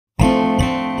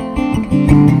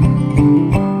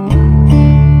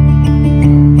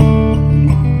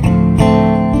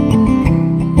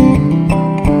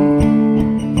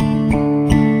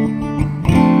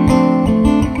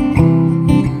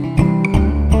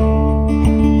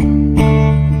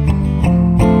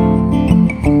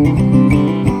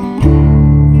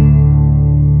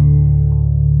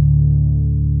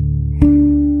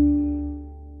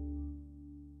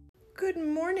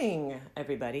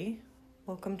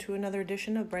to another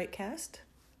edition of Brightcast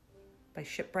by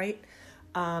Shipbright.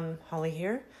 Holly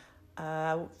here.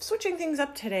 Switching things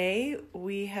up today,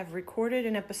 we have recorded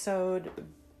an episode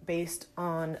based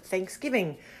on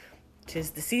Thanksgiving,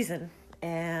 'tis the season,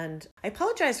 and I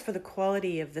apologize for the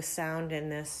quality of the sound in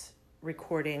this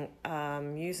recording.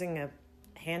 Using a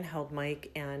handheld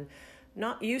mic and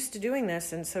not used to doing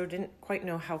this, and so didn't quite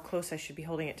know how close I should be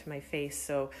holding it to my face.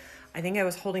 So I think I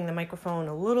was holding the microphone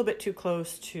a little bit too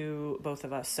close to both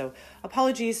of us. So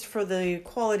apologies for the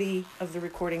quality of the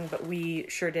recording, but we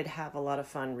sure did have a lot of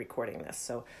fun recording this.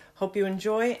 So hope you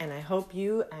enjoy, and I hope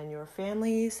you and your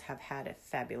families have had a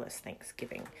fabulous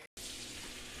Thanksgiving.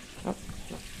 Oh,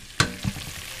 no.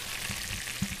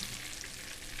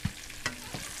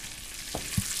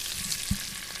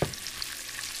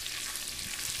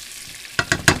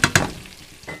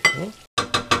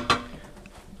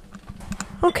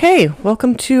 Okay,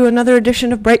 welcome to another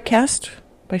edition of Brightcast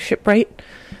by Shipbright.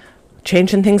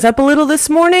 Changing things up a little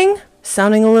this morning,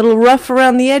 sounding a little rough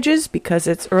around the edges because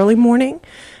it's early morning,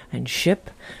 and Ship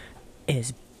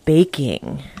is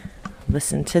baking.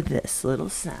 Listen to this little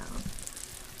sound.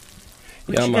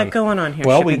 What you got going on here,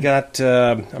 Well, Shippin'? we got,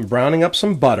 I'm browning up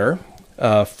some butter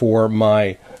for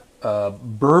my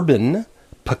bourbon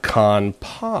pecan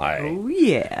pie. Oh,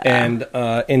 yeah. And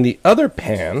in the other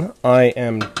pan, I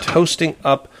am toasting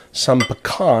up some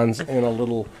pecans in a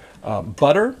little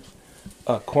butter,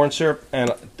 corn syrup,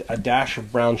 and a dash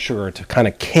of brown sugar to kind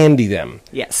of candy them.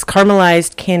 Yes,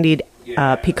 caramelized candied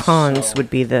pecans so would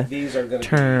be the these are gonna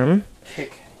term.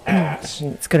 Kick ass.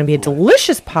 It's going to be a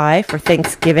delicious pie for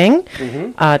Thanksgiving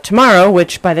tomorrow,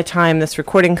 which by the time this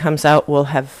recording comes out will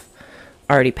have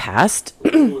already passed.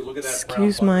 Ooh, look at that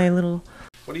Excuse brown my butter. little...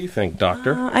 What do you think,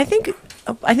 Doctor? I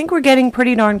think we're getting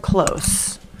pretty darn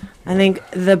close. I think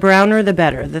the browner the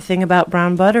better. The thing about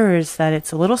brown butter is that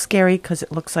it's a little scary because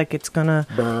it looks like it's gonna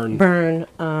burn.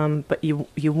 But you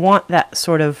want that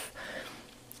sort of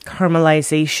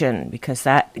caramelization because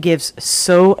that gives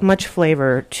so much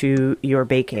flavor to your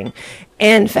baking.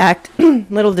 And in fact,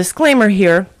 little disclaimer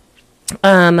here: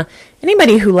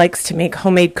 anybody who likes to make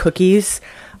homemade cookies,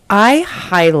 I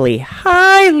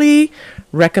highly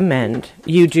recommend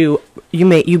you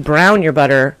brown your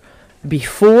butter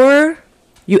before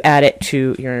you add it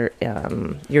to your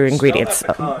ingredients.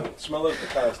 Smell those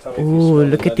pecans. Tell me if you Ooh, smell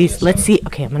look the at these. nuttiness Let's of see.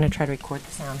 Okay, I'm gonna try to record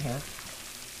the sound here.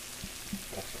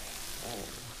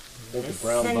 it. The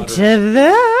brown Listen butter. to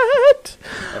that.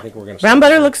 I think we're gonna. Brown start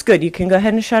butter there. looks good. You can go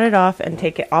ahead and shut it off and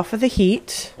take it off of the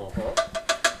heat.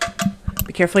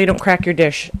 Be careful you don't crack your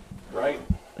dish. Right.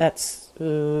 That's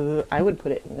I would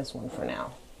put it in this one for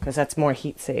now because that's more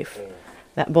heat safe.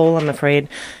 That bowl, I'm afraid,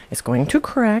 is going to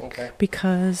crack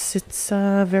because it's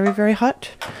very, very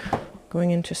hot going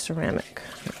into ceramic,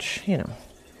 which,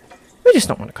 we just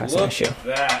don't want to cause an issue. Look at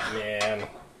that, man.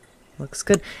 Looks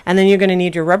good. And then you're going to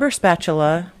need your rubber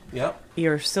spatula, Yep.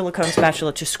 your silicone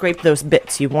spatula to scrape those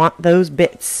bits. You want those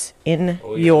bits in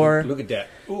Oh, yeah. your... Look at that.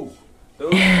 Ooh.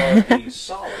 Those are the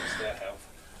solids that have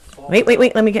fallen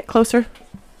Wait. Let me get closer.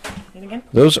 And again.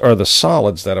 Those are the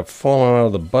solids that have fallen out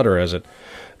of the butter as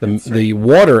the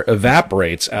water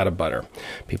evaporates out of butter.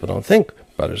 People don't think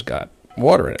butter's got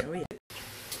water in it.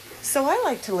 So I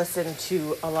like to listen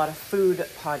to a lot of food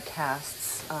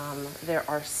podcasts. There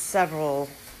are several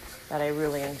that I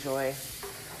really enjoy.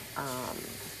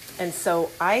 And so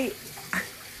I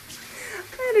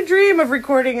had a dream of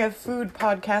recording a food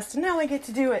podcast, and now I get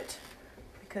to do it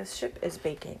because Ship is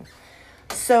baking.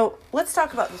 So let's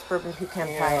talk about this bourbon pecan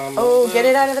pie. Oh, get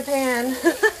it out of the pan.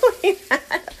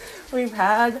 We've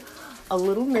had a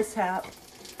little mishap.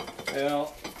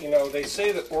 Well, they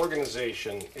say that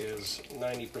organization is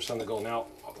 90% of the goal. Now,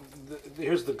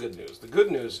 here's the good news. The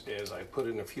good news is I put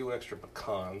in a few extra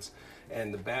pecans,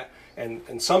 and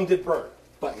and some did burn,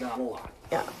 but not a lot.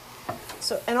 Yeah.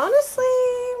 So, and honestly,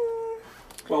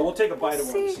 Well, we'll take a bite of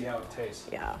one and See. see how it tastes.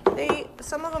 yeah,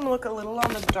 some of them look a little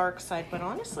on the dark side, but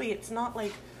honestly, it's not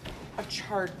like a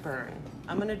charred burn.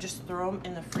 I'm gonna just throw them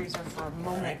in the freezer for a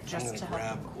moment just to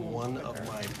have them cool one quicker. of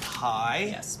my pie.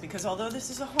 Yes, because although this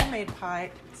is a homemade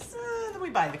pie, we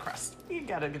buy the crust. You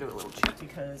gotta do it a little cheap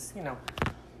because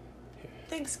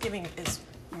Thanksgiving is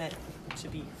meant to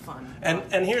be fun.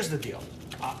 And here's the deal.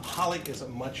 Holly is a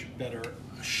much better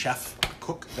chef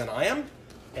cook than I am,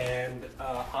 and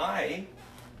I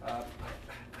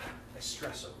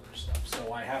stress over stuff,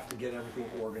 so I have to get everything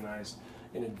organized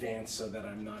in advance so that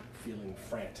I'm not feeling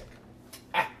frantic.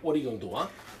 What are you gonna do, huh?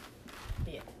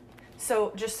 Yeah.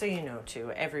 So just so you know,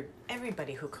 too,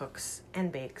 everybody who cooks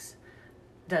and bakes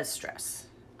does stress.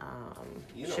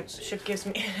 You don't Ship gives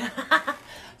me.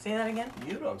 Say that again.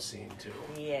 You don't seem to.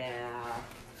 Yeah.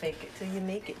 Fake it till you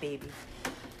make it, baby.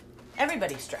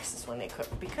 Everybody stresses when they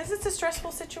cook because it's a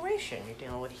stressful situation. You're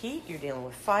dealing with heat, you're dealing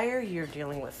with fire, you're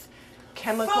dealing with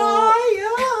chemical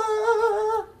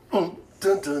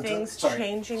things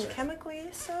changing chemically.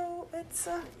 So it's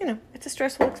it's a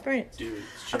stressful experience. Dude,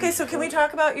 okay, so can we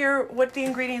talk about what the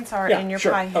ingredients are in your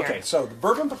pie here? Okay, so the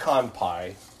bourbon pecan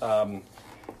pie,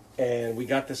 and we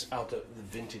got this out of the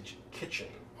Vintage Kitchen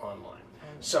online.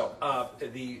 So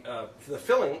the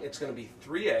filling, it's going to be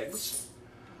 3 eggs,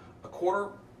 a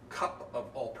 1/4 cup of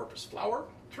all-purpose flour,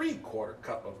 3/4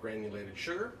 cup of granulated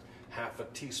sugar,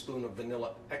 1/2 teaspoon of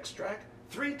vanilla extract,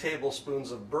 3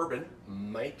 tablespoons of bourbon,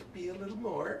 might be a little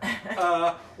more,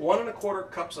 1 1/4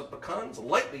 cups of pecans,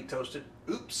 lightly toasted.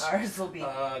 Oops. Ours will be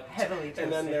heavily toasted.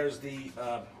 And then there's the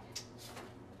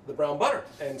brown butter.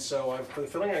 And so for the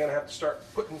filling, I'm going to have to start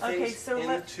putting things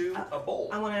into a bowl.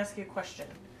 I want to ask you a question.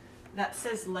 That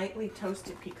says lightly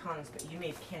toasted pecans, but you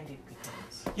made candied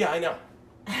pecans. Yeah, I know.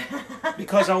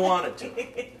 Because I wanted to.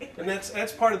 And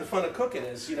that's part of the fun of cooking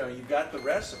is, you've got the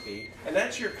recipe, and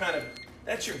that's your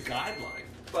guideline.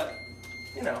 But,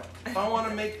 if I want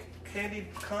to make candied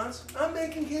pecans, I'm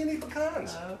making candied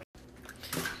pecans.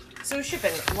 So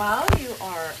Shippen, while you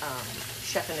are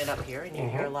chefing it up here, and you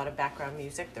hear a lot of background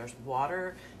music, there's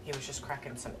water. He was just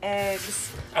cracking some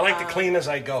eggs. I like to clean as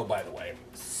I go, by the way.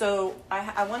 So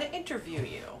I want to interview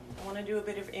you. I want to do a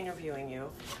bit of interviewing you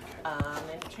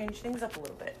and change things up a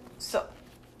little bit. So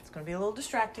it's going to be a little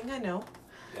distracting, I know.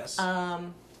 Yes.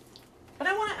 But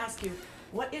I want to ask you,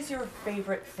 what is your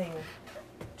favorite thing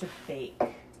to bake?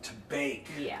 To bake?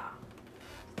 Yeah.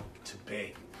 To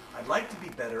bake. I'd like to be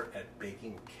better at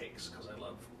baking cakes because I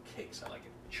love cakes. I like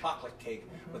it. Chocolate cake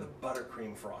with a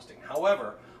buttercream frosting.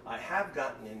 However, I have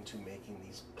gotten into making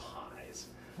these pies,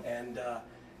 and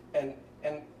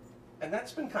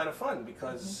that's been kind of fun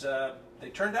because they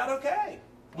turned out okay.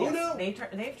 Who knew?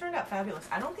 They've turned out fabulous.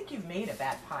 I don't think you've made a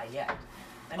bad pie yet.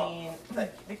 I mean,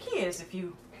 the key is if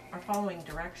you are following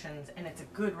directions and it's a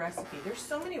good recipe. There's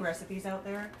so many recipes out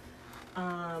there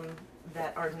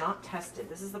that are not tested.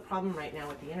 This is the problem right now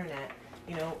with the internet.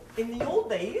 In the old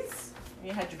days,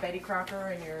 you had your Betty Crocker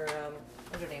and your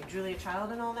what's her name, Julia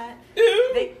Child, and all that.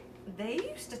 They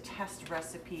used to test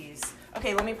recipes.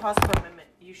 Okay, let me pause for a moment.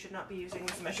 You should not be using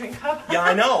this measuring cup. Yeah,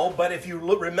 I know, but if you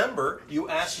remember, you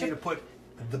asked me to put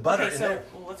the butter in there.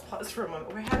 Well, let's pause for a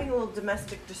moment. We're having a little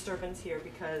domestic disturbance here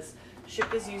because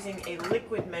Ship is using a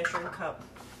liquid measuring cup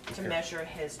to measure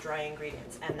his dry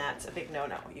ingredients, and that's a big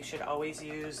no-no. You should always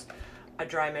use a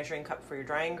dry measuring cup for your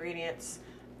dry ingredients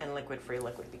and liquid for your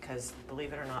liquid because,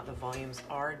 believe it or not, the volumes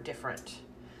are different.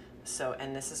 So,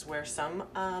 and this is where some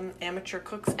amateur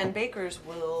cooks and bakers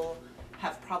will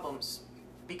have problems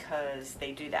because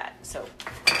they do that. So,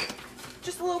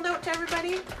 just a little note to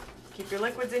everybody. Keep your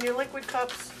liquids in your liquid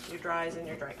cups, your dries in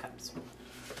your dry cups.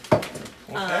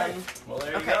 Okay. Well,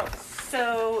 there you go.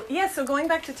 So going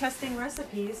back to testing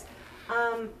recipes,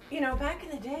 back in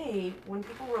the day when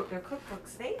people wrote their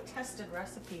cookbooks, they tested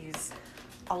recipes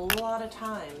a lot of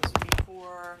times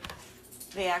before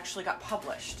they actually got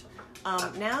published.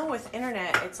 Now with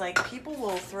internet, it's like people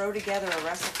will throw together a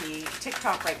recipe.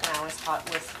 TikTok right now is hot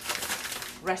with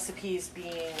recipes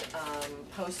being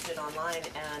posted online,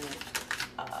 and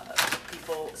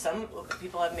some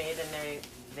people have made and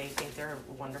they think they're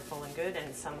wonderful and good,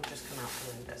 and some just come out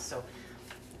horrendous. So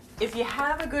if you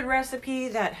have a good recipe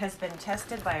that has been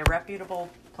tested by a reputable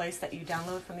place that you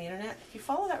download from the internet, if you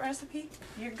follow that recipe,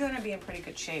 you're going to be in pretty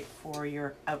good shape for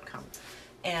your outcome.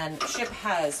 And Ship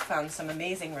has found some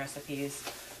amazing recipes.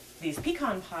 These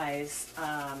pecan pies,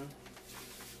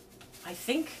 I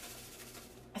think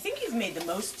you've made the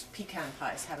most pecan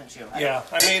pies, haven't you? Yeah,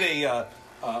 I made a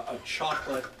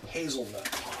chocolate hazelnut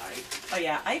pie. Oh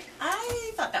yeah, I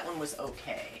thought that one was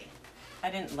okay. I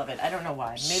didn't love it. I don't know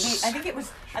why. Maybe I think it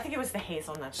was the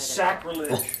hazelnut.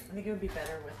 Sacrilege. I think it would be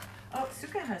better with. Oh,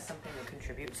 Suka has something to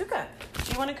contribute. Suka,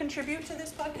 do you want to contribute to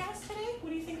this podcast today? What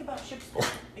do you think about Ship's?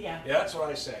 Yeah. Yeah, that's what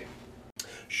I say.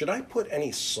 Should I put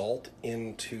any salt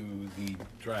into the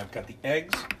dry? I've got the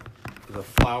eggs, the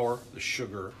flour, the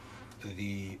sugar,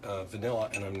 the vanilla,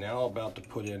 and I'm now about to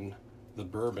put in the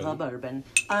bourbon. The bourbon.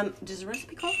 Does the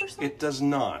recipe call for salt? It does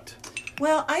not.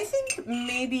 Well, I think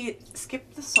maybe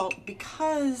skip the salt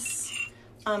because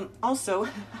also,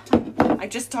 I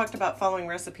just talked about following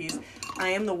recipes. I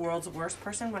am the world's worst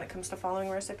person when it comes to following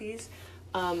recipes.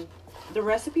 The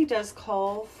recipe does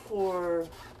call for...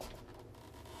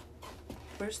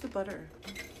 Where's the butter?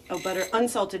 Oh, butter.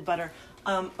 Unsalted butter.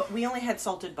 But we only had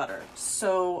salted butter.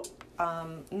 So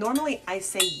normally I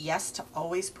say yes to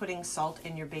always putting salt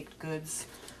in your baked goods.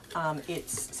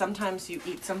 It's sometimes you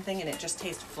eat something and it just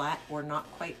tastes flat or not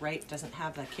quite right, doesn't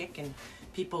have the kick, and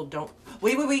people don't.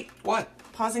 Wait. What?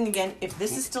 Pausing again. If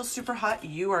this is still super hot,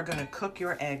 you are gonna cook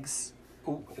your eggs.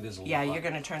 Ooh, it is a little Yeah, hot. you're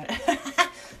gonna turn it.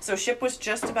 So Ship was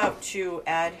just about to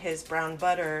add his brown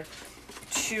butter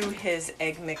to his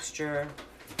egg mixture,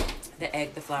 the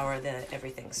egg, the flour, the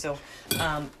everything. So,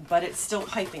 but it's still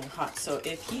piping hot. So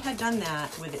if he had done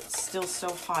that with it still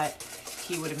so hot,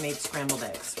 he would have made scrambled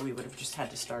eggs. We would have just had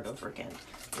to start over again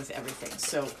with everything.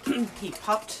 So he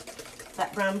popped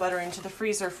that brown butter into the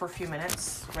freezer for a few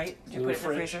minutes, right? Did you put it in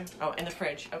the freezer? Oh, in the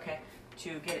fridge, okay,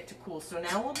 to get it to cool. So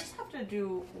now we'll just have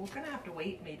to we're gonna have to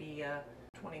wait maybe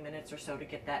 20 minutes or so to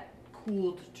get that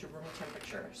cooled to room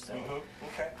temperature. So,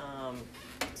 Okay.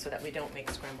 so that we don't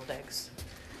make scrambled eggs.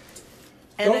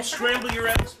 Don't scramble your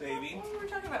eggs, baby. What were we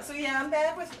talking about? So yeah, I'm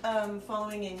bad with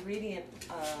following ingredient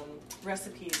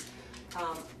recipes,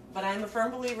 but I'm a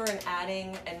firm believer in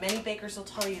adding, and many bakers will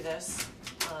tell you this,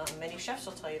 many chefs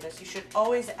will tell you this, you should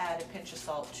always add a pinch of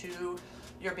salt to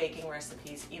your baking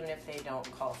recipes, even if they don't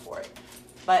call for it.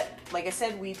 But like I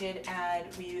said, we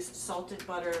used salted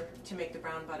butter to make the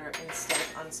brown butter instead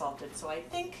of unsalted, so I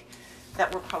think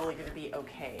that we're probably going to be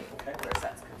okay where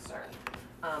that's concerned.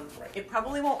 It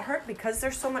probably won't hurt because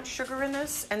there's so much sugar in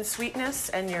this and sweetness,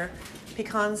 and your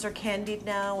pecans are candied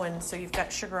now, and so you've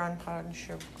got sugar upon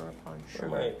sugar upon sugar.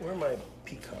 Where are my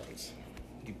pecans?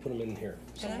 You put them in here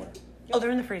somewhere. Oh, they're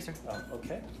in the freezer. Oh,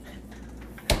 okay.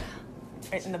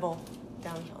 Right in the bowl,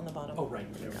 down on the bottom. Oh, right.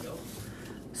 There we go.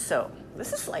 So,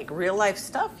 this is like real life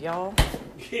stuff, y'all.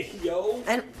 Yo.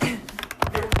 And Here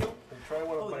we go. Try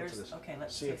one of there's, this. okay,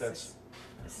 let's see if that's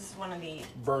this is one of the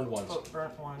burned ones.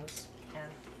 burnt ones.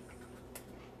 And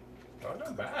Oh,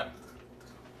 not bad.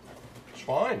 It's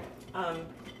fine.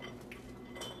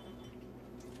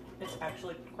 it's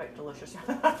actually quite delicious.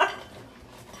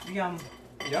 Yum.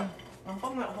 Yeah.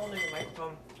 I'm not holding the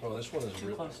microphone Oh, this one is too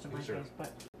real close to my these are- face,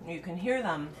 but you can hear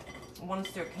them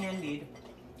once they're candied,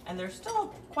 and they're still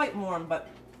quite warm, but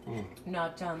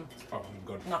not Oh,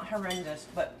 good. not horrendous.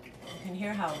 But you can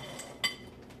hear how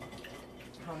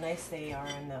nice they are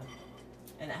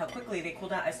and how quickly they cool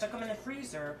down. I stuck them in the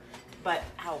freezer, but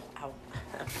how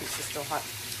this is still hot.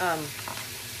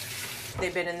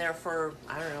 They've been in there for,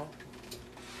 I don't know,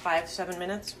 5-7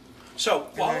 minutes. So,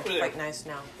 And while they're we're there, quite nice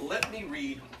now. let me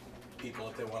read people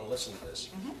if they want to listen to this.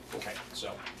 Okay,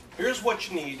 so here's what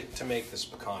you need to make this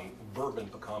bourbon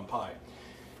pecan pie.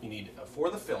 You need, for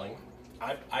the filling,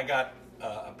 I got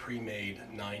a pre-made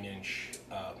 9-inch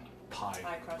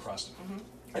pie crust.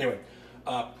 Anyway,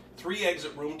 3 eggs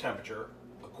at room temperature,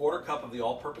 a 1/4 cup of the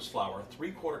all-purpose flour,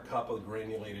 3/4 cup of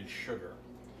granulated sugar,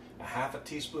 a 1/2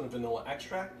 teaspoon of vanilla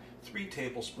extract, 3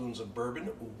 tablespoons of bourbon,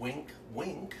 wink,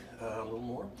 wink, a little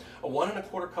more, 1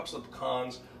 1/4 cups of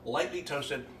pecans, lightly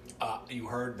toasted. You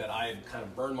heard that I had kind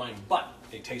of burned mine, but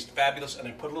they taste fabulous, and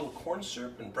I put a little corn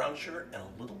syrup and brown sugar and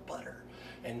a little butter.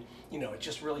 And, you know, it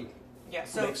just really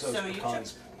makes those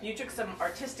pecans. You took some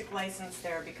artistic license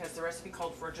there because the recipe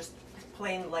called for just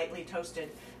plain lightly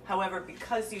toasted. However,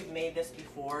 because you've made this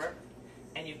before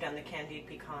and you've done the candied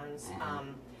pecans,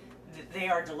 they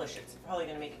are delicious. It's probably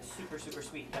going to make it super, super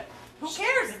sweet, but who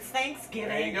cares? It's Thanksgiving.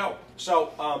 There you go.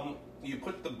 So you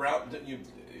put the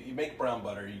you make brown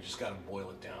butter. You just got to boil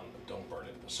it down. Don't burn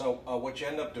it. So what you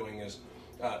end up doing is,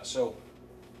 so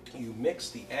you mix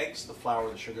the eggs, the flour,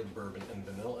 the sugar, the bourbon, and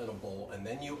vanilla in a bowl, and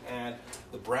then you add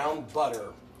the brown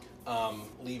butter,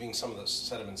 leaving some of the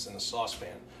sediments in the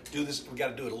saucepan. Do this. We got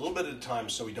to do it a little bit at a time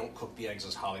so we don't cook the eggs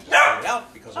as Holly just pulled it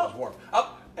out because it was warm. And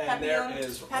Papillon. there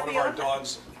is one of our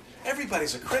dogs.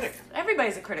 Everybody's a critic.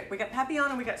 Everybody's a critic. We got Papillon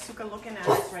and we got Suka looking at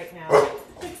us right now.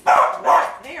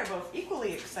 They are both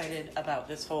equally excited about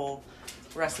this whole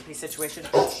recipe situation.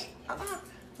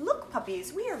 Look,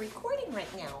 puppies, we are recording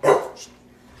right now.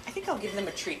 I think I'll give them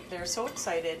a treat. They're so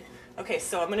excited. Okay,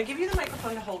 so I'm going to give you the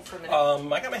microphone to hold for a minute.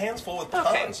 I got my hands full with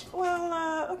pecans. Okay.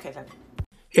 Well, okay then.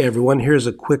 Hey everyone, here's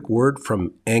a quick word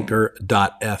from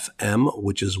Anchor.fm,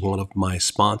 which is one of my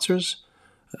sponsors.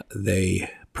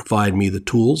 They provide me the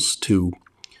tools to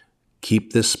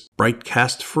keep this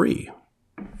broadcast free.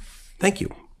 Thank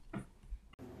you.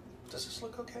 Does this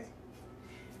look okay?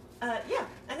 Yeah,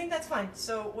 I think that's fine.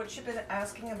 So what Chip is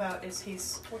asking about is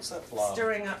he's What's that blob?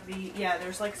 stirring up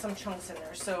there's like some chunks in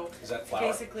there. So Is that flour?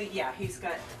 basically, yeah,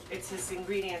 it's his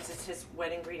ingredients, it's his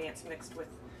wet ingredients mixed with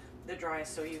the dry.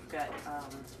 So you've got,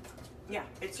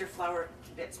 it's your flour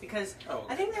bits because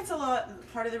I think that's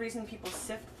part of the reason people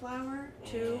sift flour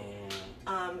too,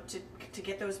 to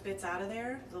get those bits out of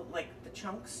there, the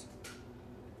chunks.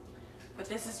 But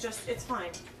this is just, it's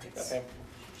fine. Okay.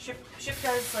 Chip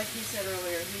does, like he said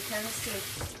earlier, he tends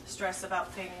to stress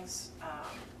about things.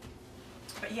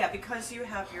 But yeah, because you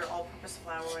have your all-purpose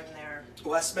flour in there.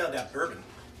 Well, I smelled that bourbon.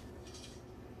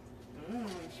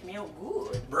 Smell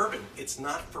good. Bourbon. It's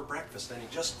not for breakfast,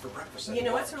 just for breakfast anymore. You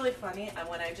know what's really funny?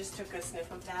 When I just took a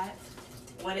sniff of that,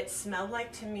 what it smelled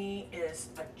like to me is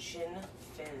a gin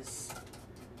fizz.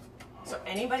 So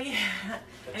anybody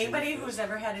who's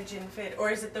ever had a gin fizz,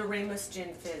 or is it the Ramos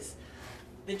Gin Fizz?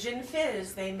 The gin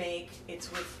fizz they make,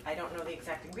 it's with, I don't know the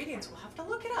exact ingredients, we'll have to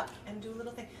look it up and do a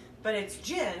little thing. But it's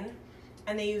gin,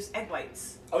 and they use egg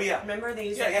whites. Oh yeah. Remember they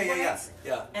use egg whites?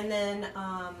 Yeah. And then,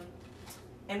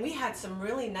 and we had some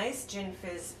really nice gin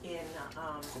fizz in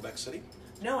Quebec City?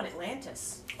 No, in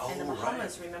Atlantis. Oh, in the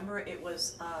Bahamas. Right. Remember, it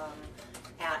was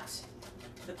at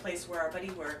the place where our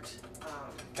buddy worked.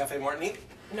 Cafe Martinique?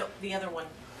 No, the other one.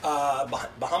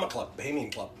 Bahama Club,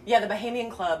 Bahamian Club. Yeah, the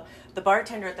Bahamian Club. The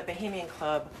bartender at the Bahamian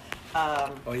Club.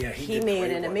 He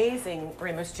made an amazing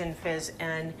Ramos Gin Fizz,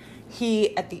 and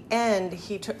he at the end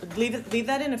he took leave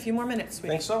that in a few more minutes.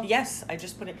 Sweetie. Think so? Yes, I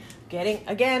just put it.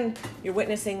 Again, you're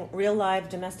witnessing real live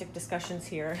domestic discussions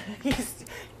here.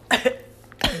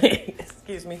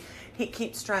 Excuse me. He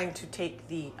keeps trying to take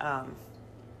the.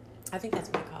 I think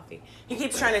that's my coffee. He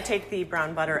keeps trying to take the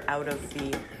brown butter out of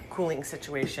the cooling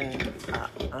situation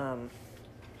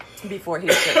before he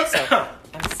shakes. So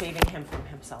I'm saving him from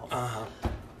himself.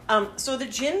 So the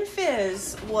gin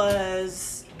fizz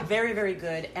was very, very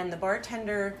good, and the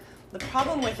bartender. The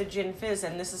problem with the gin fizz,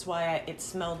 and this is why it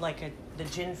smelled like the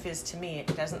gin fizz to me.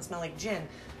 It doesn't smell like gin,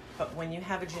 but when you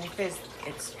have a gin fizz,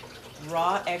 it's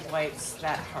raw egg whites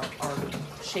that are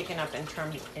shaken up and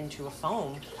turned into a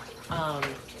foam.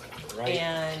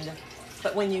 Right.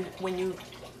 But when you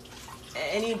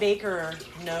any baker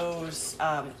knows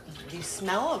the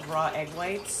smell of raw egg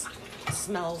whites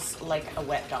smells like a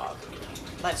wet dog.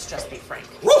 Let's just be frank.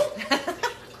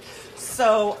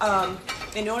 So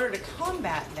in order to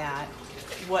combat that,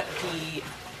 what the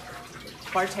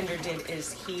bartender did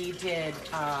is he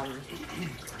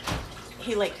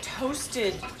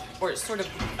toasted or sort of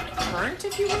burnt,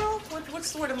 if you will.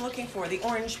 What's the word I'm looking for? The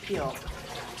orange peel.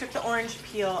 Took the orange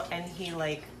peel and he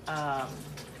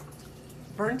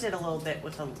burnt it a little bit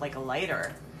with a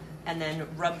lighter, and then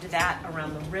rubbed that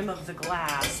around the rim of the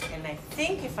glass. And I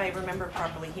think, if I remember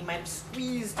properly, he might have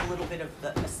squeezed a little bit of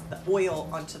the oil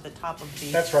onto the top of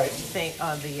the That's right. thing,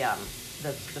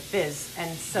 the fizz,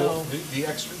 and so the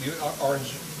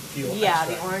orange peel. Yeah,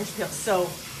 extract. the orange peel. So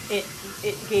it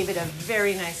gave it a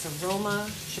very nice aroma.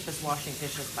 Chip is washing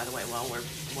dishes, by the way, while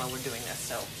we're doing this.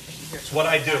 So it's what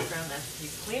I do.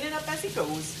 He's cleaning up as he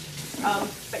goes.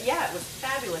 But yeah, it was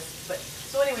fabulous. But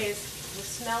so, anyways, the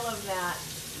smell of that,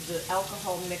 the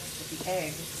alcohol mixed with the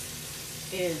eggs,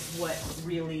 is what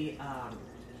really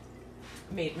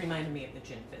reminded me of the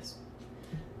gin fizz.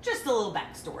 Just a little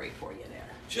backstory for you there.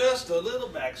 Just a little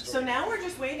backstory. So now we're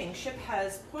just waiting. Chip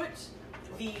has put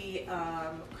the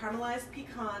caramelized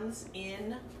pecans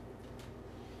in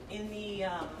the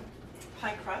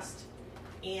pie crust,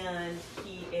 and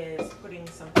he is putting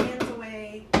some pans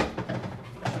away.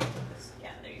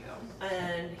 Yeah, there you go.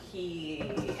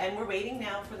 And we're waiting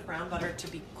now for the brown butter to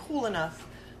be cool enough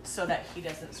so that he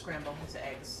doesn't scramble his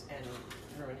eggs and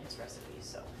ruin his recipe.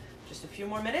 So just a few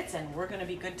more minutes and we're going to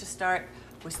be good to start.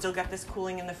 We still got this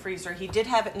cooling in the freezer. He did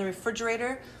have it in the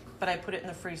refrigerator, but I put it in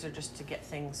the freezer just to get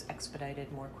things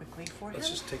expedited more quickly for him. Let's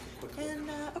just take a quick look. And,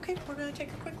 okay, we're going to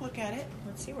take a quick look at it.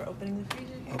 Let's see, we're opening the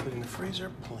freezer here. Opening the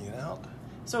freezer, pulling it out.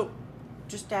 So,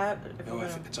 just dab.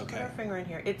 If it's okay. Put our finger in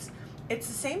here. It's the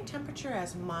same temperature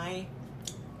as my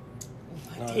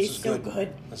No, tastes so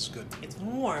good. This is good. It's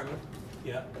warm.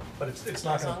 Yeah, but it's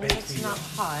not As going long to as bake it's the. not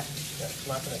hot. Yeah, it's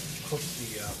not going to cook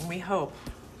the. We hope.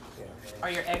 Yeah. Are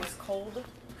your eggs cold?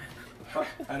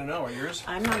 I don't know. Are yours?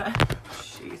 I'm not a...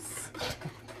 Jeez.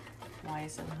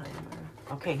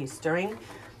 Weisenheimer. Okay, he's stirring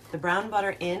the brown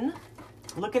butter in.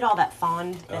 Look at all that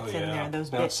fond that's in there.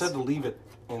 Those now bits. it said to leave it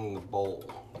in the bowl,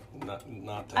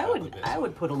 not to I have the would bits. I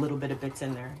would put a little bit of bits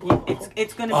in there.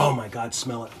 It's going to be... Oh my God!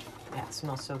 Smell it. Yeah, it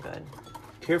smells so good.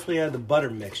 Carefully add the butter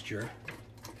mixture.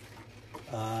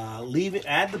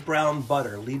 Add the brown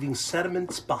butter, leaving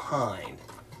sediments behind.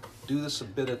 Do this a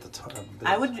bit at the time.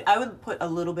 I would put a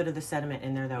little bit of the sediment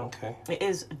in there though. Okay. It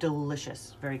is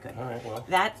delicious. Very good. All right. Well.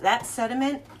 That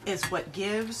sediment is what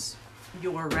gives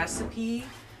your recipe,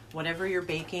 whatever you're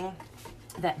baking,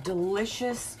 that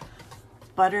delicious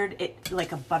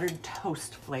like a buttered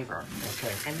toast flavor.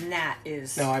 Okay. And that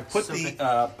is Now I put so the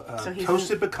good.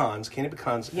 toasted pecans, candy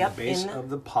pecans, in the base of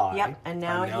the pie. Yep. And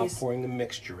now he's pouring the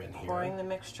mixture in here. pouring the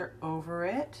mixture over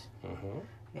it. Mm-hmm.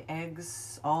 The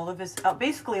eggs, all of his,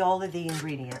 basically all of the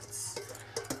ingredients.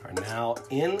 are now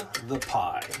in the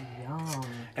pie. Yum.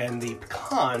 And the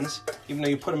pecans, even though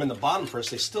you put them in the bottom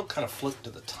first, they still kind of float to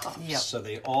the top. Yep. So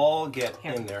they all get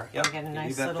Here, in there. we'll Yep. get a You nice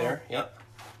leave that little- there. Yep.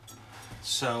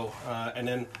 So, and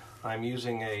then I'm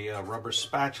using a rubber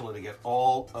spatula to get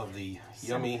all of the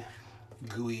yummy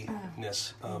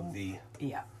gooiness of the...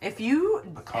 Yeah. If you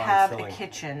Pecan have filling. a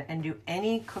kitchen and do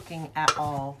any cooking at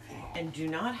all and do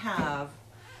not have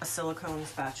a silicone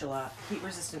spatula,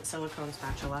 heat-resistant silicone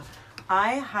spatula,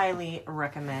 I highly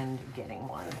recommend getting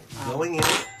one. Going in,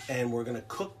 and we're going to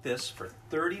cook this for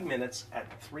 30 minutes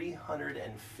at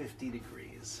 350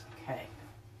 degrees. Okay.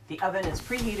 The oven is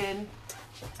preheated.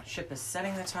 Ship is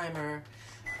setting the timer,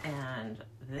 and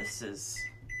this is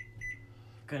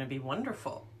going to be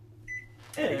wonderful.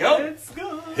 There you go. It's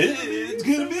good. It's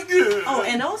going to be good. Oh,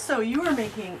 and also you are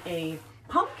making a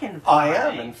pumpkin pie. I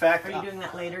am, in fact. Are you doing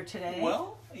that later today?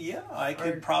 Well, yeah, I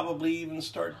could probably even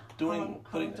start doing...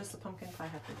 How long does the pumpkin pie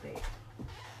have to bake?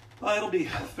 It'll be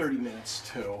 30 minutes,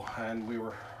 too. And we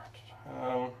were...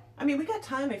 I mean, we got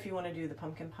time if you want to do the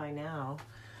pumpkin pie now.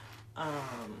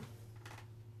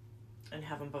 And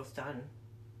have them both done.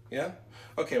 Yeah?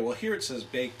 Okay, well, here it says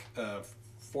bake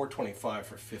 425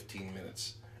 for 15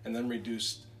 minutes. And then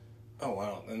reduce... Oh,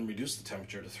 wow. Then reduce the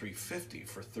temperature to 350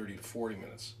 for 30 to 40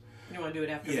 minutes. You want to do it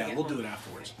after we get We'll home? do it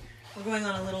afterwards. We're going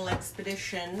on a little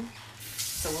expedition,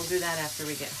 so we'll do that after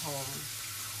we get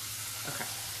home. Okay.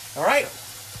 All right.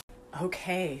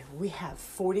 Okay, we have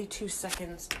 42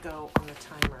 seconds to go on the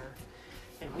timer,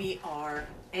 and we are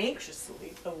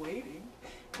anxiously awaiting.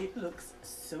 It looks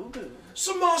so good.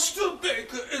 So Master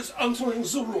Baker is entering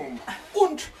the room,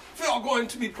 and we are going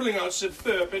to be pulling out the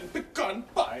bourbon pecan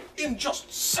pie in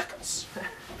just seconds.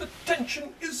 The tension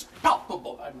is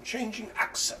palpable. I'm changing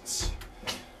accents.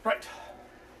 Right.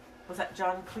 Was that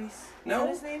John Cleese? Is No, that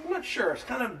his name? I'm not sure. It's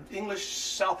kind of English,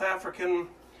 South African,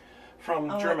 from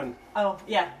German. Oh,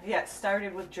 yeah. It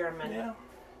started with German. Yeah.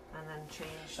 And then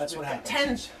changed. That's what We've got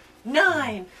happens. 10,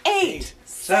 9, 8,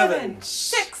 7,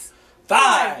 6,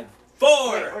 5,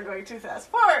 4. Wait, we're going too fast.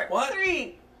 4, What?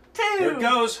 3, 2, There it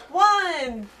goes.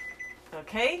 1.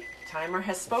 Okay, timer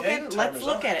has spoken. Okay, Let's timer's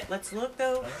look up. at it. Let's look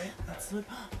though. All right. Let's look.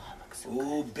 Oh, it looks so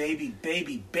Oh, baby,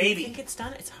 baby, I baby. think it's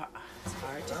done. It's hard. It's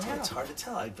hard to Well, tell. it's hard to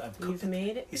tell. I've You've cooked it.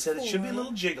 made it He said it should be a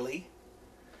before. little jiggly.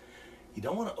 You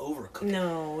don't want to overcook it.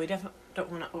 No, we definitely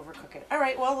don't want to overcook it. All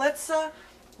right. Well, let's.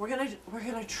 We're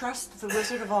gonna trust the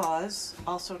Wizard of Oz,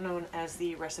 also known as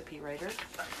the recipe writer.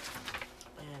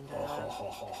 And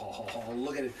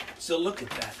Look at it. So look at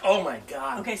that. Oh my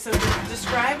God. okay, so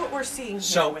describe what we're seeing here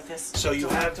So, with this. so you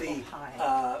have the delectable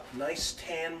pie. nice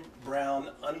tan brown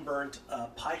unburnt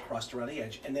pie crust around the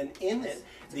edge, and then in it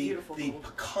the beautiful gold.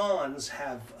 pecans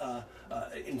have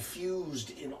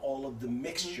infused in all of the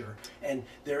mixture, and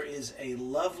there is a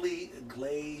lovely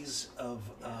glaze of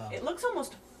It looks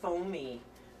almost foamy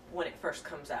when it first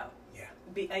comes out. yeah,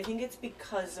 I think it's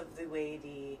because of the way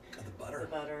the butter.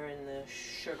 butter and the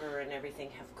sugar and everything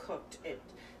have cooked it.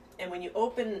 And when you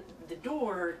open the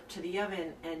door to the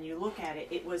oven and you look at it,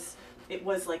 it was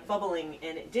like bubbling,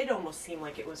 and it did almost seem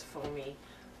like it was foamy.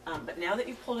 But now that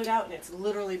you've pulled it out and it's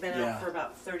literally been Yeah. out for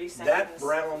about 30 seconds.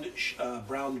 That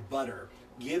browned butter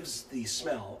gives the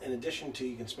smell. In addition to,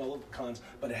 you can smell the pecans,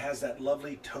 but it has that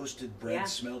lovely toasted bread Yeah.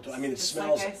 smell to it. I mean, it Just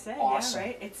smells like I said, awesome. yeah,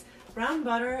 right? It's brown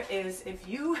butter is if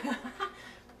you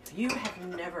if you have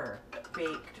never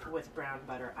baked with brown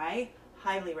butter, I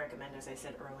highly recommend, as I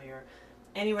said earlier,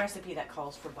 any recipe that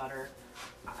calls for butter,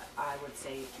 I would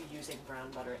say using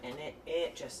brown butter, and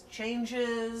it just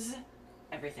changes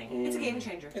everything. It's a game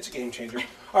changer. It's a game changer.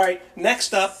 All right,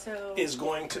 next up So- is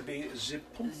going to be the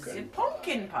pumpkin. The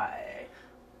pumpkin pie.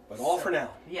 But all for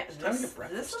now. Yeah, It's time to get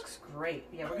breakfast. this looks great.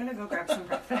 Yeah, we're gonna go grab some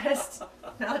breakfast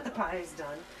now that the pie is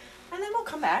done, and then we'll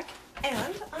come back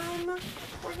and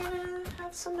we're gonna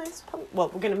have some nice Well,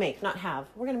 we're gonna make, not have.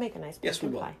 We're gonna make a nice pumpkin Yes, we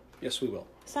will. pie. Yes, we will.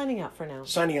 Signing out for now.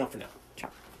 Signing out for now. Ciao.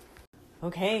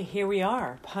 Okay, here we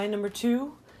are. Pie number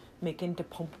 2, making the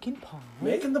pumpkin pie.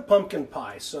 Making the pumpkin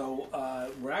pie. So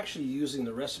we're actually using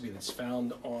the recipe that's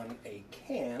found on a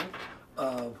can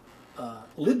of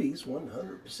Libby's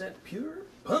 100% pure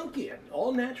pumpkin.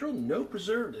 All natural, no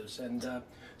preservatives. And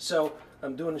so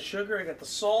I'm doing the sugar. I got the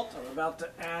salt. I'm about to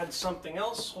add something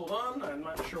else. Hold on. I'm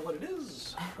not sure what it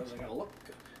is because I got to look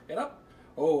it up.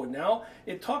 Oh, now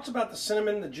it talks about the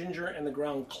cinnamon, the ginger, and the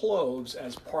ground cloves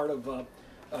as part of the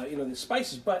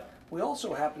spices, but we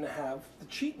also happen to have the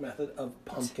cheat method of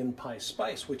pumpkin pie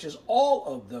spice, which is all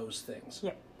of those things.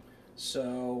 Yep. So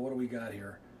what do we got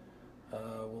here?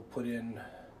 We'll put in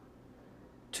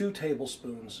 2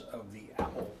 tablespoons of the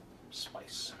apple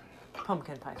spice.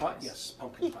 Pumpkin pie. Yes,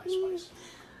 pumpkin pie spice.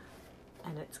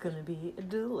 And it's going to be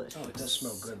delicious. Oh, it does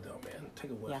smell good though, man.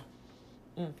 Take a whiff.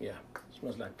 Yeah. Yeah. It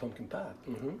smells like pumpkin pie.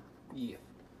 Mm-hmm. Yeah.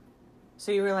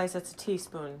 So you realize that's a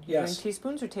teaspoon. You're doing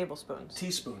teaspoons or tablespoons?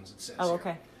 Teaspoons, it says. Oh, here.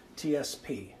 okay.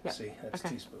 TSP. Yep. See, that's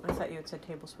okay. teaspoon. I thought you had said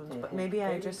tablespoons, but maybe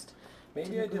I just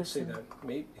Maybe I didn't did say listen. that.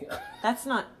 Maybe. That's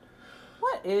not...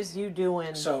 What is you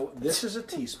doing? So this is a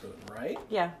teaspoon, right?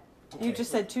 Yeah. You Okay.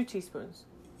 just said 2 teaspoons.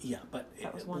 Yeah, but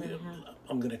That was 1.5.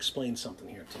 I'm going to explain something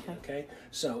here to you, okay?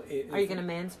 So Are you going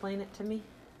to mansplain it to me?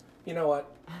 You know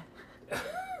what?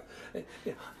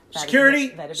 Security,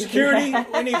 that'd be- security.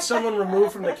 We need someone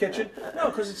removed from the kitchen. No,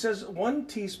 because it says 1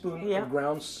 teaspoon Yeah. of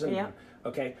ground cinnamon. Yeah.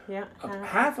 Okay. Yeah,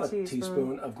 Half a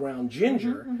teaspoon of ground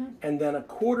ginger, and then a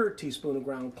 1/4 teaspoon of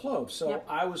ground cloves. So Yep.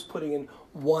 I was putting in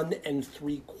 1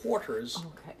 3/4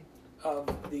 Okay. of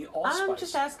the allspice. I'm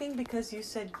just asking because you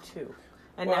said 2.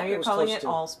 And Well, now it you're was calling close it to.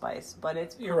 allspice, but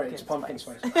it's pumpkin You're right. It's pumpkin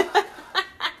spice.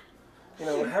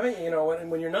 You know,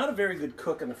 when you're not a very good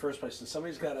cook in the first place, and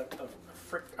somebody's got a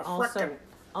frickin'.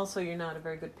 Also, you're not a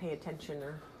very good pay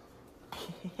attentioner.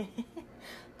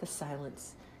 The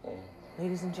silence.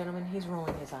 Ladies and gentlemen, he's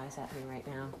rolling his eyes at me right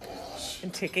now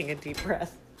and taking a deep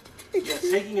breath. Yeah,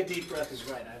 taking a deep breath is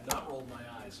right. I have not rolled my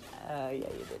eyes. Yeah, you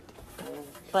did.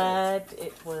 But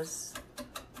it was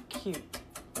cute.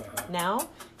 Now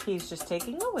he's just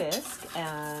taking a whisk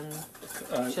and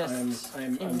just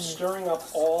I'm stirring up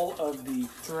all of the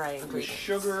dry ingredients.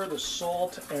 sugar, the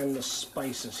salt, and the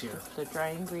spices here. The dry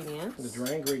ingredients. The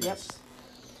dry ingredients. Yep.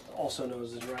 Also known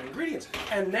as the dry ingredients.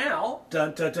 And now,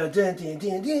 dun, dun, dun, dun, dun,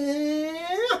 dun,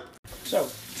 dun. So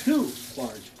 2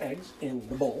 large eggs in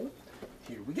the bowl.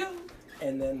 Here we go.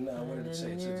 And then what did it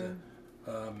say? It said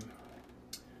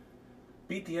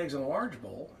beat the eggs in a large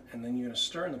bowl, and then you're going to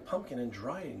stir in the pumpkin and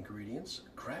dry ingredients,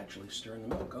 gradually stir in the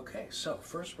milk. Okay, so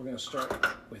first we're going to start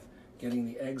with getting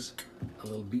the eggs a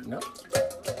little beaten up.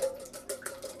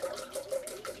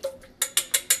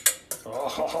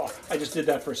 Oh, I just did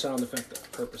that for sound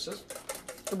effect purposes.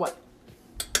 What?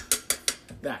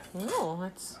 That. Oh,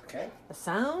 that's Okay. the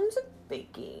sounds of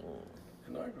baking.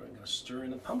 And now we're going to stir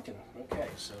in the pumpkin. Okay,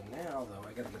 so now, though,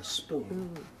 I got to get a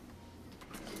spoon.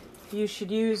 You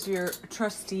should use your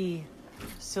trusty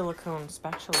silicone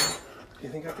spatula. Do you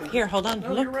think I can? Here, hold on. No,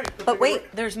 Look. you're right. But wait,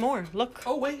 Right. there's more. Look.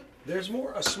 Oh, wait. There's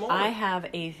more. A smaller. I have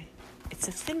it's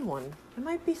a thin one. It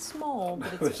might be small,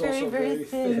 but it's, It's very, also very very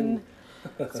thin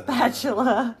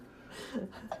spatula.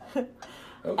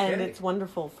 Okay. And it's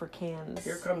wonderful for cans.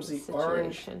 Here comes the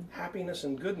orange happiness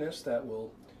and goodness that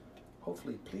will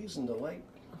hopefully please and delight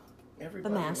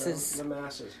everybody. The masses. around. The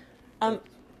masses.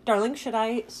 Darling, should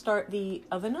I start the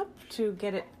oven up to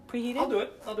get it preheated? I'll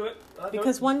do it.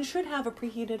 Because one should have a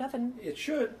preheated oven. It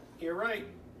should. You're right.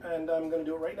 And I'm going to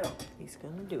do it right now. He's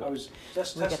going to do I it. was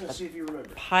just We get testing to the see if you remember.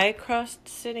 Pie crust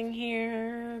sitting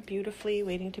here beautifully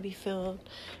waiting to be filled.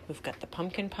 We've got the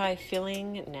pumpkin pie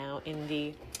filling now in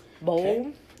the bowl.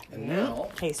 Okay. And now...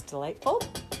 Tastes delightful.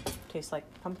 Tastes like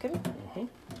pumpkin.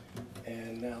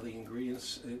 And now the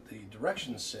ingredients, the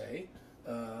directions say,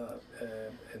 and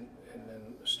then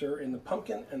stir in the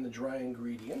pumpkin and the dry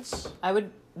ingredients. I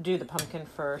would do the pumpkin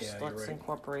first. Yeah, you're Let's right.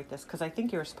 incorporate this because I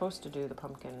think you were supposed to do the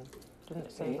pumpkin. Didn't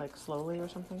it say like slowly or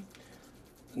something?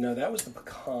 No, that was the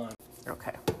pecan.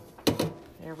 Okay.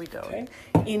 There we go. Okay.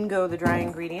 In go the dry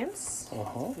ingredients.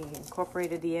 Uh-huh. We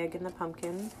incorporated the egg and the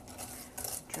pumpkin.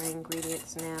 Dry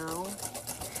ingredients now.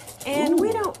 And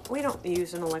we don't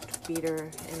use an electric beater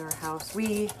in our house.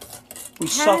 We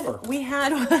suffer. We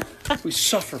had We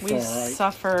suffer for we all right.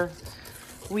 suffer.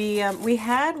 We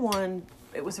had one.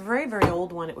 It was a very, very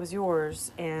old one. It was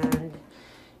yours, and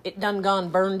it done gone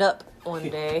burned up one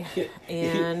day,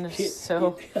 and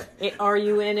so it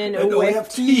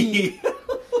RUNNOFT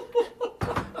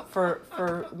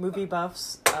for movie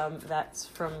buffs. That's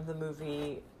from the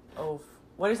movie.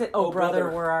 What is it? Oh, brother,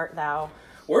 where art thou?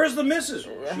 Where's the missus?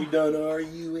 She done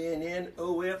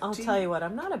RUNNOFT. I'll tell you what.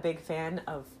 I'm not a big fan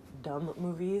of dumb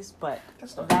movies, but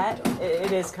That's not that dumb.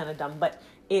 it is kind of dumb, but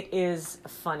it is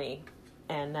funny,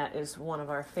 and that is one of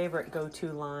our favorite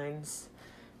go-to lines.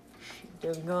 She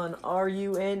done gone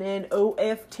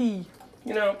RUNNOFT.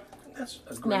 You know, that's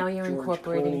a great Now you're George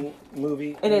incorporating- Clooney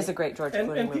movie. It is a great George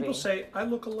Clooney and movie. people say I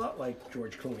look a lot like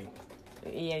George Clooney.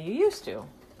 Yeah, you used to.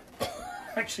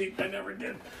 Actually, I never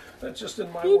did. That's just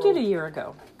in my You world. did a year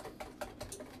ago.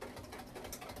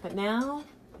 But now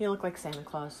you look like Santa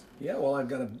Claus. Yeah, well, I've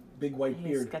got a big white He's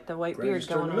beard. got the white Ready to beard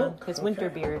stir going the on. milk. His Okay. winter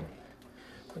beard.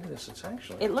 Look at this. It's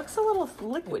actually... It looks a little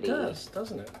liquidy. It does,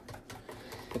 doesn't it?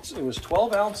 It was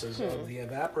 12 ounces of the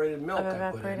evaporated milk Of I put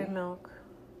evaporated in. milk.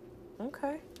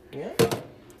 Okay. Yeah,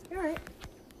 All right.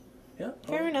 yeah.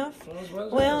 Fair enough. Well, as well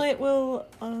as Well, it it will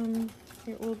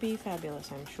It will be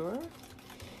fabulous, I'm sure.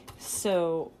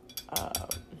 So,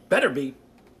 Better be.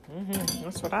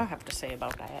 that's what I have to say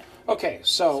about that. Okay,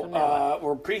 so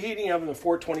we're preheating oven to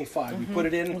 425. We put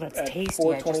it in that's at tasty.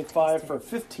 425 for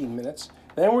 15 minutes.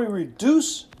 Then we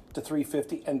reduce to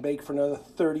 350 and bake for another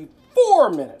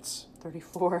 34 minutes.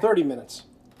 34. 30 minutes.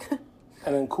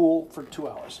 And then cool for 2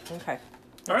 hours. Okay.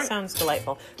 All right. Sounds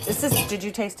delightful. Did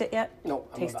you taste it yet? No,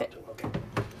 I'm Taste about it.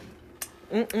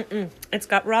 to. Okay. It's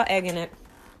got raw egg in it.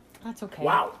 That's okay.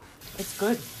 Wow. It's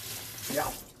good. Yeah.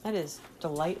 That is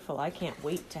delightful. I can't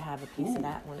wait to have a piece of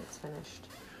that when it's finished.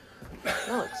 That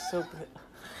looks so good.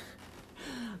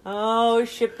 Oh,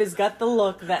 Ship has got the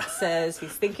look that says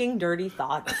he's thinking dirty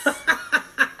thoughts.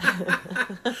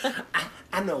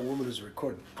 I know a woman who's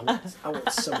recording. I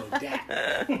want some of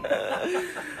that.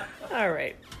 All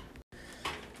right.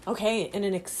 Okay, in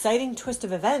an exciting twist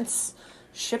of events,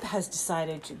 Ship has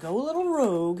decided to go a little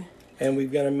rogue. And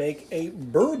we've got to make a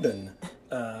bourbon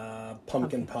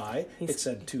pumpkin pie. It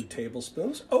said 2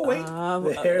 tablespoons. Oh, wait.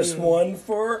 There's one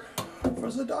for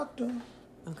the doctor.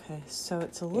 Okay, so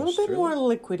it's a little bit more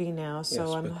liquidy now, so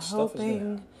Yes, I'm but the stuff is there.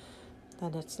 hoping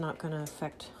that it's not going to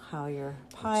affect how your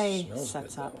pie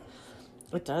sets up.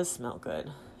 It does smell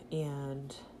good.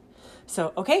 And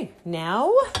so, okay,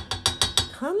 now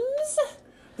comes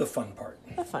the fun part.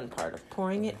 The fun part of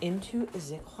pouring it into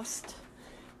the crust.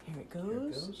 Here it goes. Here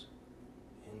it goes.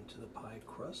 Into the pie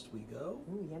crust we go.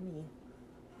 Ooh, yummy.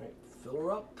 All right, fill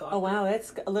her up, doctor. Oh wow,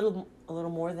 that's a little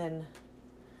more than.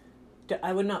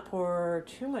 I would not pour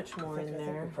too much more in I think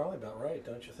there. we're probably about right,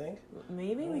 don't you think?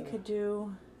 Maybe we could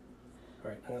do. All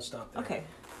right, I'm gonna stop there. Okay.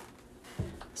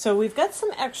 So we've got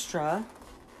some extra.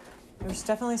 There's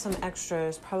definitely some extra.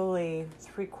 There's probably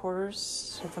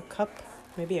 3/4 of a cup,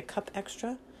 maybe a cup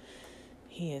extra.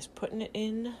 He is putting it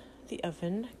in the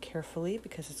oven carefully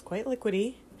because it's quite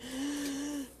liquidy.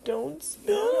 Don't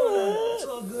spill it. It's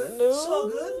all good. No. It's all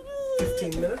good.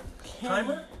 15-minute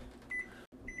timer.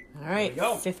 All right, There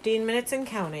we go. 15 minutes and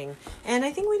counting. And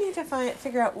I think we need to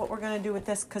figure out what we're going to do with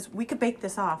this because we could bake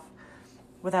this off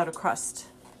without a crust.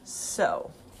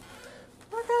 So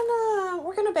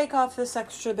we're gonna bake off this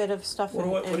extra bit of stuff.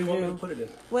 What do you want me to put it in?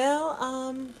 Well,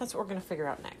 that's what we're gonna figure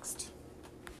out next.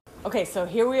 Okay, so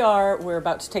here we are. We're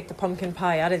about to take the pumpkin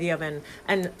pie out of the oven,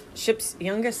 and Ship's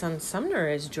youngest son Sumner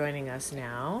is joining us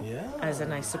now. Yeah. As a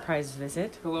nice surprise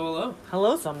visit. Hello, hello.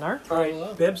 Hello, Sumner. All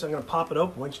right, Bibbs, I'm gonna pop it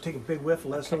open. Why don't you take a big whiff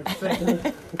and let us know what you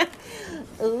think?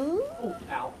 Ooh. Oh,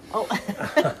 ow.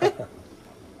 Oh.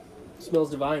 Smells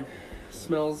divine.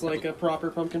 Smells like a proper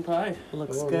pumpkin pie.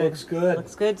 Looks Oh, good. looks good.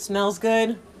 Looks good. Smells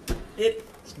good.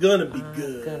 It's gonna be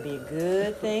good. It's gonna be a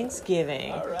good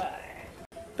Thanksgiving. All right.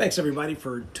 Thanks, everybody,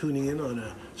 for tuning in on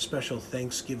a special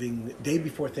Thanksgiving, day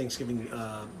before Thanksgiving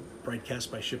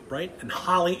broadcast by Ship Bright, and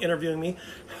Holly interviewing me,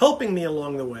 helping me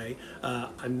along the way.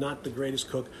 I'm not the greatest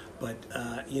cook, but,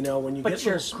 when you But get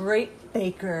you're a little... great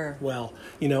baker. Well,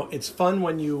 it's fun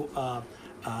when you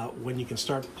can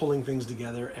start pulling things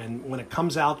together, and when it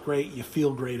comes out great, you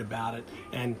feel great about it.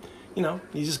 And, you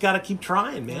just got to keep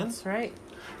trying, man. That's right.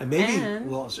 And maybe,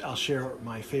 And- I'll share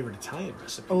my favorite Italian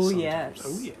recipe. Oh, sometimes. yes.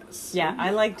 Oh, yes. Yeah,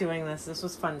 I like doing this. This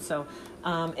was fun. So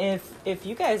if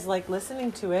you guys like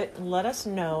listening to it, let us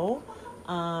know.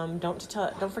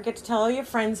 Don't forget to tell all your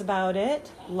friends about it.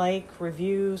 Like,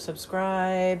 review,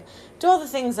 subscribe. Do all the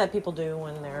things that people do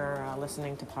when they're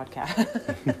listening to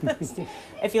podcasts.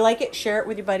 If you like it, share it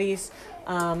with your buddies.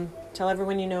 Tell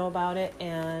everyone you know about it.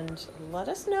 And let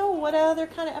us know what other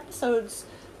kind of episodes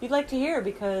you'd like to hear,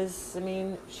 because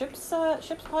Ship's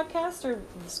podcast, or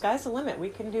the sky's the limit. We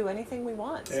can do anything we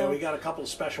want. Yeah, So we got a couple of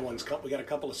special ones. We got a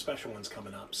couple of special ones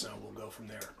coming up, so we'll go from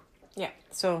there. yeah,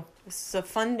 so this is a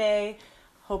fun day.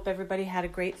 Hope everybody had a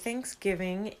great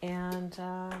Thanksgiving, and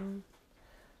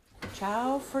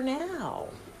ciao for now.